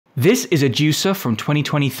This is a juicer from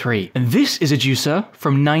 2023, and this is a juicer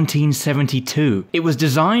from 1972. It was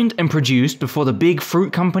designed and produced before the big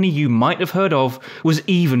fruit company you might have heard of was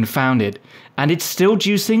even founded, and it's still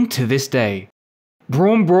juicing to this day.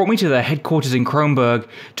 Braun brought me to their headquarters in Kronberg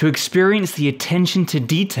to experience the attention to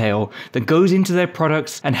detail that goes into their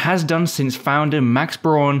products and has done since founder Max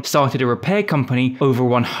Braun started a repair company over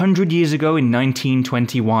 100 years ago in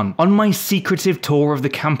 1921. On my secretive tour of the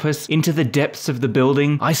campus into the depths of the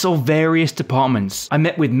building, I saw various departments. I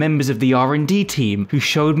met with members of the R&D team who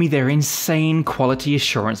showed me their insane quality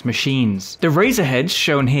assurance machines. The razor heads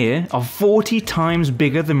shown here are 40 times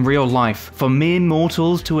bigger than real life for mere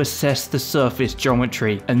mortals to assess the surface geometry.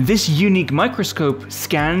 And this unique microscope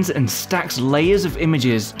scans and stacks layers of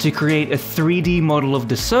images to create a 3D model of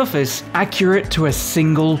the surface accurate to a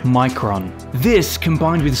single micron. This,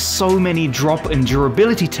 combined with so many drop and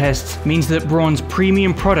durability tests, means that Braun's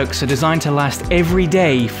premium products are designed to last every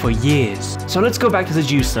day for years. So let's go back to the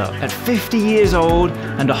juicer. At 50 years old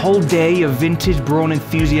and a whole day of vintage Braun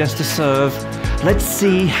enthusiasts to serve, let's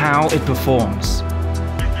see how it performs.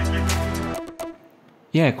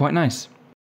 Yeah, quite nice.